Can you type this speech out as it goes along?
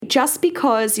just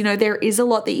because, there is a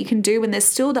lot that you can do and there's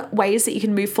still ways that you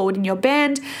can move forward in your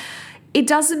band, it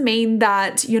doesn't mean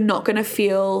that you're not going to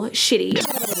feel shitty.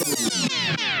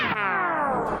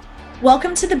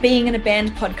 Welcome to the Being in a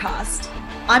Band podcast.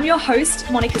 I'm your host,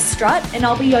 Monica Strutt, and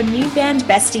I'll be your new band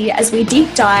bestie as we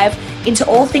deep dive into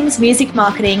all things music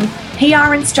marketing,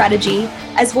 PR and strategy,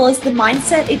 as well as the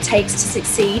mindset it takes to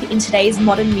succeed in today's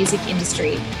modern music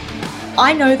industry.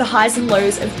 I know the highs and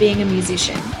lows of being a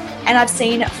musician, and I've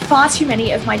seen far too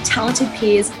many of my talented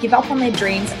peers give up on their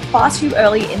dreams far too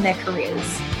early in their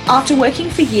careers. After working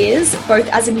for years, both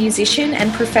as a musician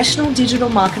and professional digital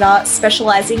marketer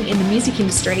specializing in the music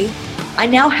industry, I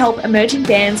now help emerging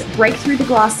bands break through the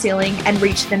glass ceiling and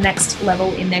reach the next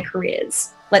level in their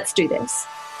careers. Let's do this.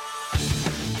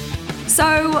 So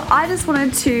I just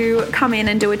wanted to come in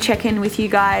and do a check-in with you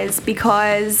guys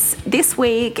because this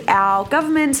week our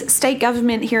state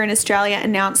government here in Australia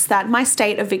announced that my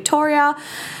state of Victoria,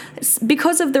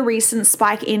 because of the recent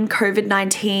spike in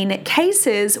COVID-19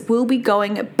 cases, will be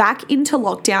going back into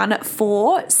lockdown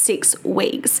for 6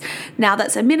 weeks. Now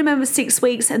that's a minimum of 6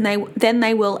 weeks, and then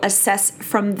they will assess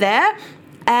from there.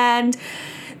 And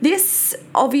this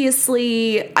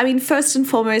obviously, first and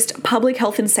foremost, public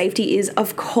health and safety is,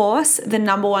 of course, the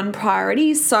number one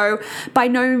priority. So by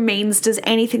no means does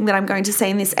anything that I'm going to say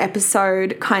in this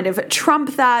episode kind of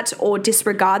trump that or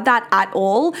disregard that at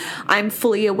all. I'm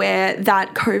fully aware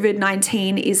that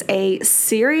COVID-19 is a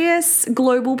serious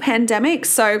global pandemic.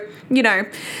 So,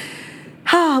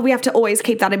 we have to always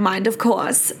keep that in mind, of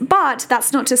course. But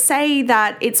that's not to say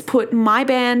that it's put my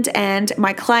band and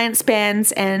my clients'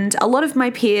 bands and a lot of my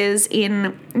peers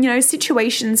in,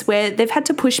 situations where they've had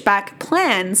to push back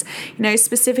plans,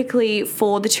 specifically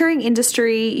for the touring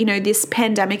industry. This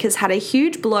pandemic has had a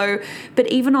huge blow,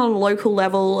 but even on a local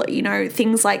level,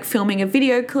 things like filming of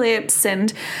video clips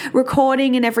and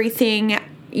recording and everything,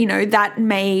 that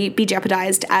may be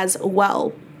jeopardized as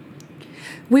well.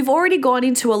 We've already gone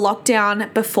into a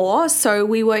lockdown before, so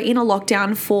we were in a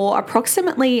lockdown for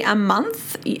approximately a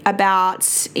month,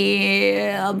 back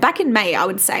in May, I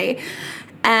would say,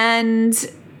 and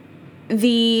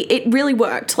it really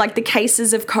worked. Like, the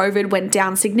cases of COVID went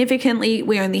down significantly.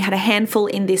 We only had a handful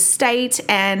in this state,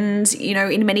 and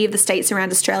in many of the states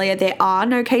around Australia there are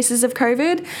no cases of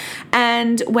COVID.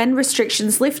 And when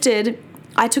restrictions lifted,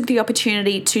 I took the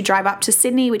opportunity to drive up to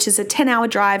Sydney, which is a 10-hour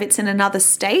drive. It's in another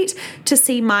state, to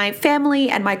see my family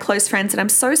and my close friends. And I'm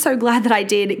so, so glad that I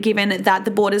did, given that the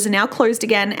borders are now closed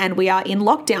again and we are in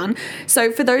lockdown.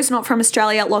 So for those not from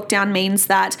Australia, lockdown means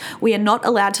that we are not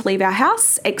allowed to leave our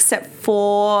house except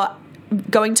for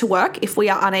going to work if we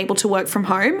are unable to work from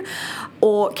home,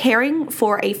 or caring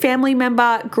for a family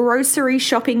member, grocery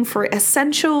shopping for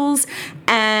essentials,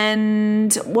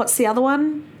 and what's the other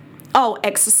one? Oh,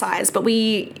 exercise, but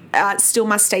we still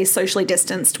must stay socially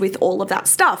distanced with all of that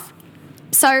stuff.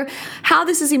 So how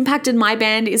this has impacted my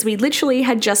band is we literally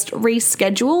had just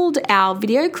rescheduled our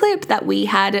video clip that we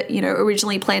had,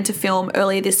 originally planned to film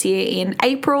earlier this year in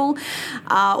April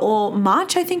or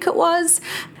March, I think it was.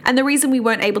 And the reason we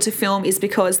weren't able to film is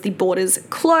because the borders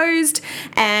closed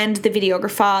and the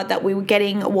videographer that we were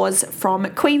getting was from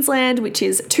Queensland, which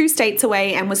is 2 states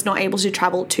away, and was not able to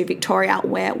travel to Victoria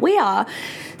where we are.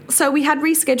 So we had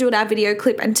rescheduled our video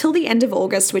clip until the end of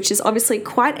August, which is obviously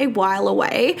quite a while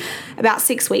away, about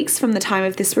 6 weeks from the time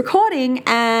of this recording,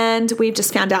 and we've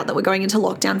just found out that we're going into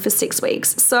lockdown for 6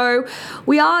 weeks. So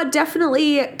we are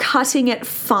definitely cutting it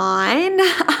fine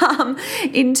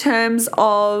in terms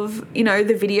of,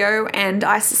 the video, and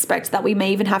I suspect that we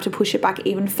may even have to push it back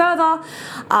even further.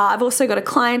 I've also got a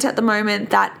client at the moment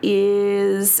that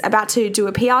is about to do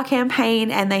a PR campaign,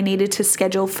 and they needed to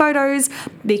schedule photos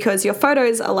because your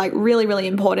photos are really, really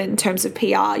important in terms of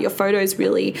PR. Your photos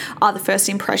really are the first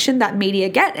impression that media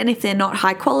get, and if they're not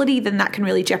high quality, then that can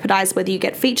really jeopardize whether you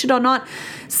get featured or not.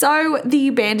 So the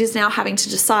band is now having to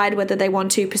decide whether they want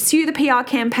to pursue the PR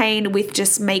campaign with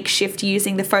just makeshift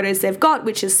using the photos they've got,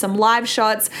 which is some live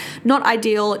shots. Not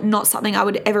ideal, not something I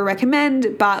would ever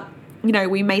recommend, but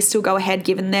we may still go ahead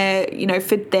given their,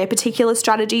 for their particular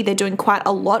strategy, they're doing quite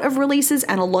a lot of releases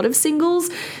and a lot of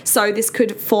singles. So this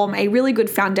could form a really good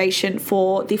foundation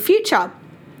for the future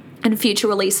and future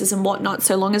releases and whatnot,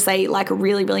 so long as they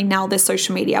really, really nail their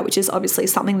social media, which is obviously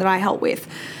something that I help with.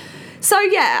 So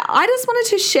yeah, I just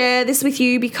wanted to share this with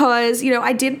you because,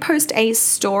 I did post a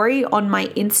story on my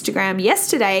Instagram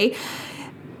yesterday,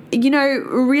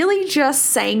 really just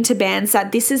saying to bands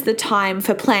that this is the time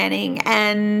for planning.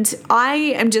 And I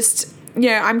am just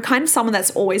I'm kind of someone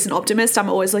that's always an optimist. I'm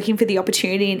always looking for the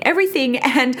opportunity in everything.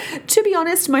 And to be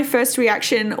honest, my first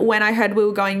reaction when I heard we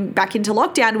were going back into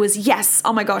lockdown was, yes,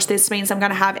 oh my gosh, this means I'm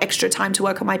going to have extra time to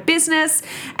work on my business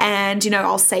and,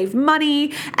 I'll save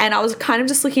money. And I was kind of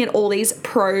just looking at all these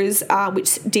pros,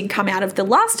 which did come out of the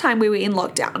last time we were in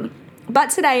lockdown.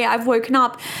 But today I've woken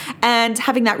up and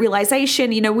having that realization,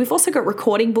 we've also got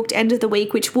recording booked end of the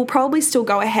week, which will probably still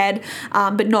go ahead,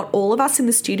 but not all of us in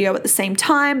the studio at the same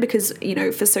time because,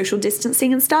 for social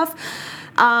distancing and stuff.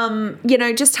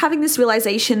 Just having this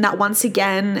realization that once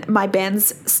again, my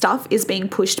band's stuff is being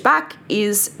pushed back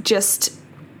is just...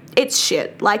 it's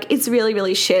shit. Like, it's really,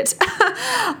 really shit.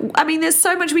 I mean, there's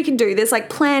so much we can do. There's like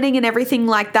planning and everything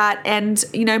like that. And,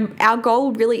 our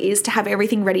goal really is to have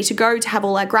everything ready to go, to have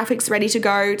all our graphics ready to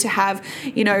go, to have,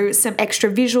 some extra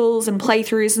visuals and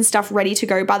playthroughs and stuff ready to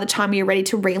go by the time we are ready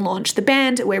to relaunch the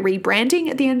band. We're rebranding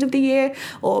at the end of the year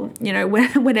or,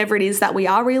 whenever it is that we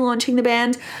are relaunching the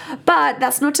band. But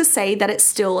that's not to say that it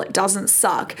still doesn't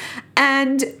suck.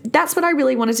 And that's what I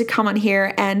really wanted to come on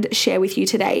here and share with you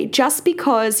today, just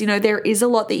because, there is a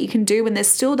lot that you can do and there's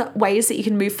still ways that you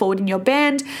can move forward in your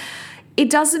band. It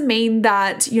doesn't mean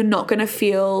that you're not going to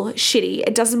feel shitty.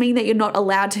 It doesn't mean that you're not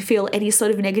allowed to feel any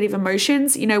sort of negative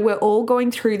emotions. We're all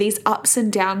going through these ups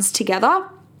and downs together.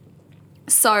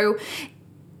 So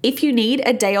if you need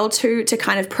a day or two to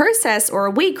kind of process, or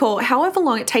a week, or however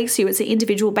long it takes you, it's an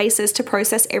individual basis to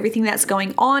process everything that's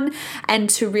going on and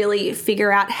to really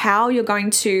figure out how you're going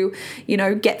to,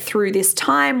 get through this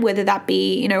time, whether that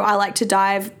be, I like to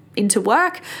dive into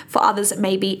work. For others, it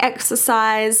may be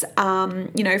exercise.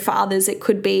 For others, it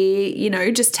could be,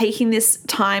 just taking this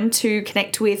time to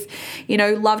connect with,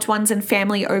 loved ones and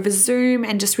family over Zoom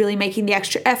and just really making the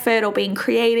extra effort or being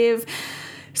creative.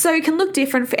 So it can look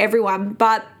different for everyone,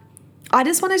 but I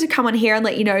just wanted to come on here and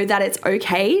let you know that it's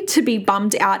okay to be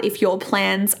bummed out if your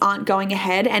plans aren't going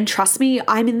ahead. And trust me,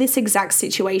 I'm in this exact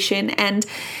situation. And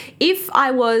if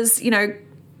I was,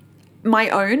 my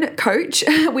own coach,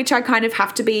 which I kind of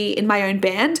have to be in my own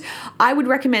band, I would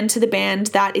recommend to the band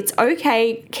that it's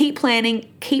okay, keep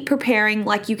planning, keep preparing.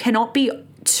 Like, you cannot be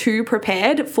too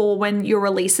prepared for when your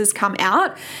releases come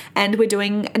out. And we're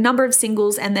doing a number of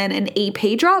singles and then an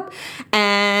EP drop.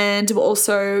 And we're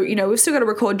also, we've still got to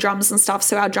record drums and stuff.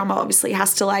 So our drummer obviously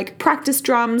has to like practice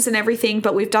drums and everything,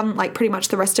 but we've done like pretty much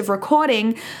the rest of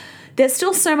recording. There's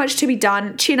still so much to be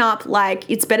done. Chin up, like,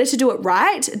 it's better to do it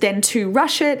right than to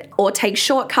rush it or take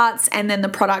shortcuts and then the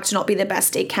product not be the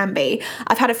best it can be.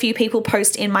 I've had a few people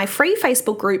post in my free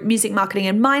Facebook group, Music Marketing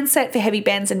and Mindset for Heavy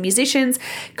Bands and Musicians,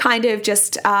 kind of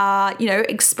just,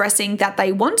 expressing that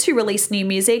they want to release new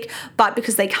music, but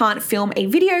because they can't film a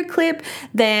video clip,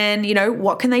 then,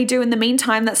 what can they do in the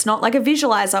meantime that's not like a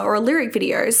visualizer or a lyric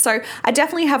video? So I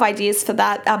definitely have ideas for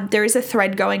that. There is a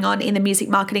thread going on in the Music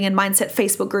Marketing and Mindset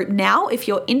Facebook group now. If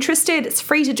you're interested, it's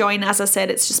free to join. As I said,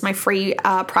 it's just my free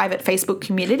private Facebook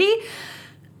community.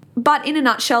 But in a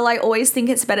nutshell, I always think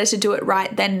it's better to do it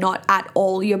right than not at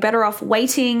all. You're better off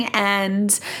waiting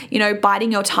and,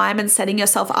 biding your time and setting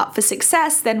yourself up for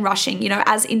success than rushing.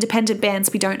 As independent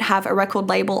bands, we don't have a record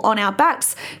label on our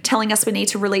backs telling us we need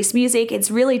to release music. It's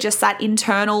really just that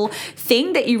internal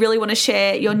thing that you really want to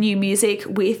share your new music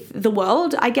with the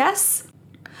world, I guess.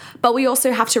 But we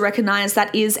also have to recognize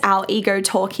that is our ego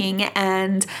talking.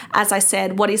 And as I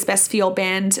said, what is best for your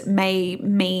band may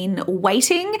mean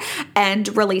waiting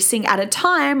and releasing at a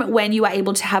time when you are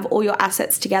able to have all your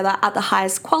assets together at the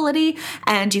highest quality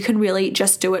and you can really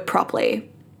just do it properly.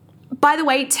 By the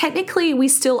way, technically, we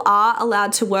still are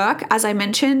allowed to work. As I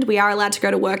mentioned, we are allowed to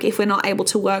go to work if we're not able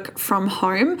to work from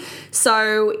home.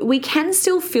 So we can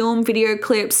still film video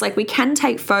clips, like we can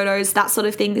take photos, that sort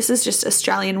of thing. This is just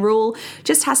Australian rule,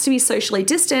 just has to be socially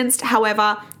distanced.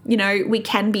 However, we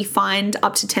can be fined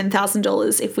up to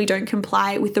 $10,000 if we don't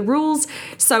comply with the rules.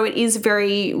 So it is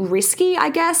very risky, I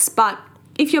guess, but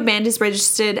if your band is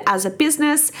registered as a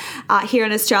business here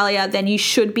in Australia, then you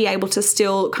should be able to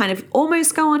still kind of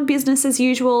almost go on business as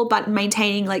usual, but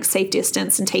maintaining like safe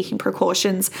distance and taking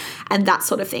precautions and that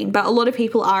sort of thing. But a lot of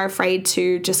people are afraid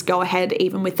to just go ahead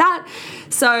even with that.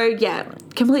 So yeah,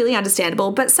 completely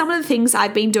understandable. But some of the things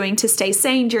I've been doing to stay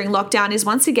sane during lockdown is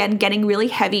once again getting really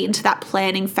heavy into that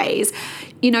planning phase.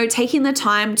 Taking the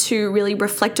time to really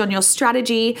reflect on your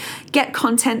strategy, get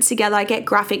content together, get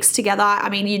graphics together. I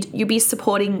mean, you'd be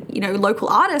supporting, local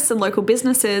artists and local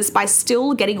businesses by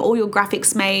still getting all your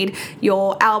graphics made,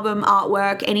 your album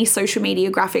artwork, any social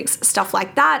media graphics, stuff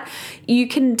like that. You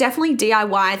can definitely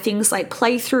DIY things like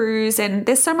playthroughs, and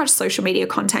there's so much social media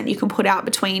content you can put out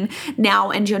between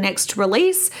now and your next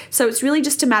release. So it's really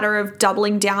just a matter of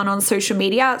doubling down on social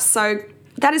media. So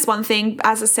that is one thing.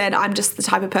 As I said, I'm just the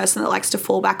type of person that likes to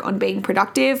fall back on being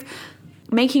productive.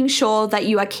 Making sure that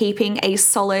you are keeping a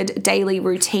solid daily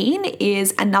routine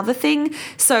is another thing.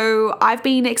 So I've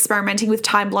been experimenting with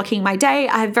time blocking my day.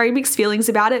 I have very mixed feelings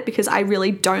about it because I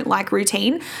really don't like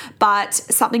routine, but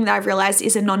something that I've realized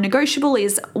is a non-negotiable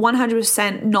is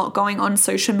 100% not going on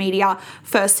social media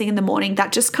first thing in the morning.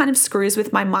 That just kind of screws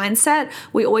with my mindset.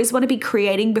 We always want to be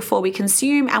creating before we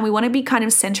consume, and we want to be kind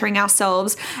of centering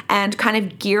ourselves and kind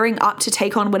of gearing up to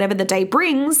take on whatever the day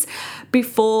brings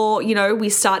before, we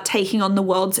start taking on the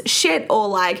world's shit or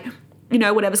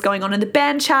whatever's going on in the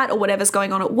band chat or whatever's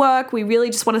going on at work. We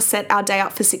really just want to set our day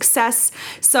up for success.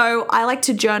 So I like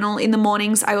to journal in the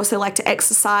mornings. I also like to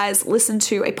exercise, listen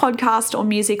to a podcast or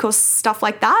music or stuff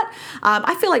like that.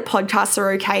 I feel like podcasts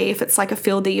are okay if it's like a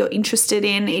field that you're interested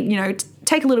in.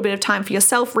 Take a little bit of time for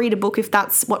yourself, read a book if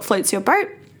that's what floats your boat.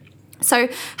 So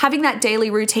having that daily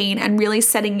routine and really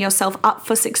setting yourself up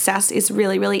for success is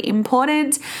really, really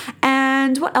important.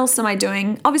 And what else am I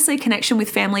doing? Obviously, connection with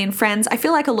family and friends. I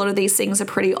feel like a lot of these things are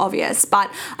pretty obvious,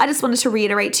 but I just wanted to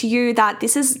reiterate to you that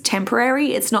this is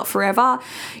temporary. It's not forever.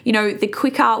 The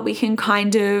quicker we can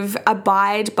kind of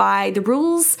abide by the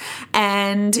rules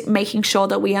and making sure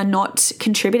that we are not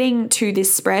contributing to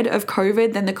this spread of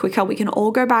COVID, then the quicker we can all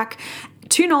go back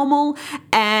to normal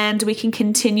and we can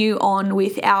continue on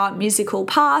with our musical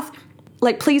path.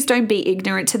 Please don't be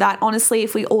ignorant to that. Honestly,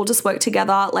 if we all just work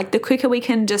together, the quicker we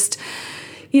can just,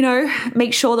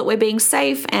 make sure that we're being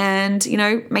safe and,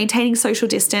 maintaining social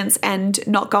distance and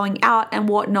not going out and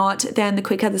whatnot, then the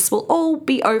quicker this will all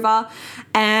be over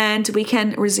and we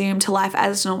can resume to life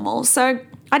as normal. So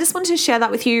I just wanted to share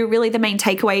that with you. Really, the main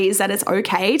takeaway is that it's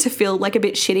okay to feel a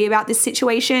bit shitty about this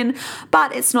situation,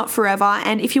 but it's not forever.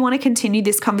 And if you want to continue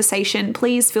this conversation,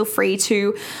 please feel free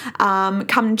to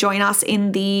come join us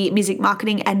in the Music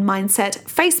Marketing and Mindset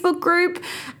Facebook group.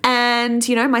 And,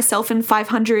 myself and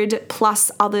 500 plus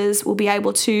others will be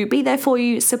able to be there for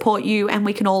you, support you, and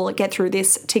we can all get through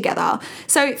this together.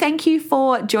 So thank you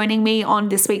for joining me on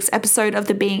this week's episode of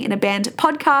the Being in a Band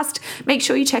podcast. Make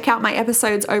sure you check out my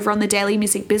episodes over on the Daily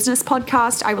Music Business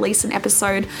podcast. I release an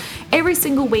episode every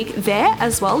single week there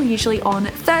as well, usually on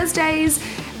Thursdays.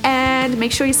 And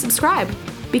make sure you subscribe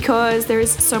because there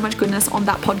is so much goodness on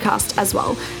that podcast as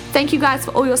well. Thank you guys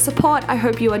for all your support. I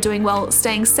hope you are doing well,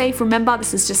 staying safe. Remember,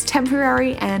 this is just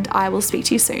temporary, and I will speak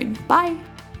to you soon. Bye.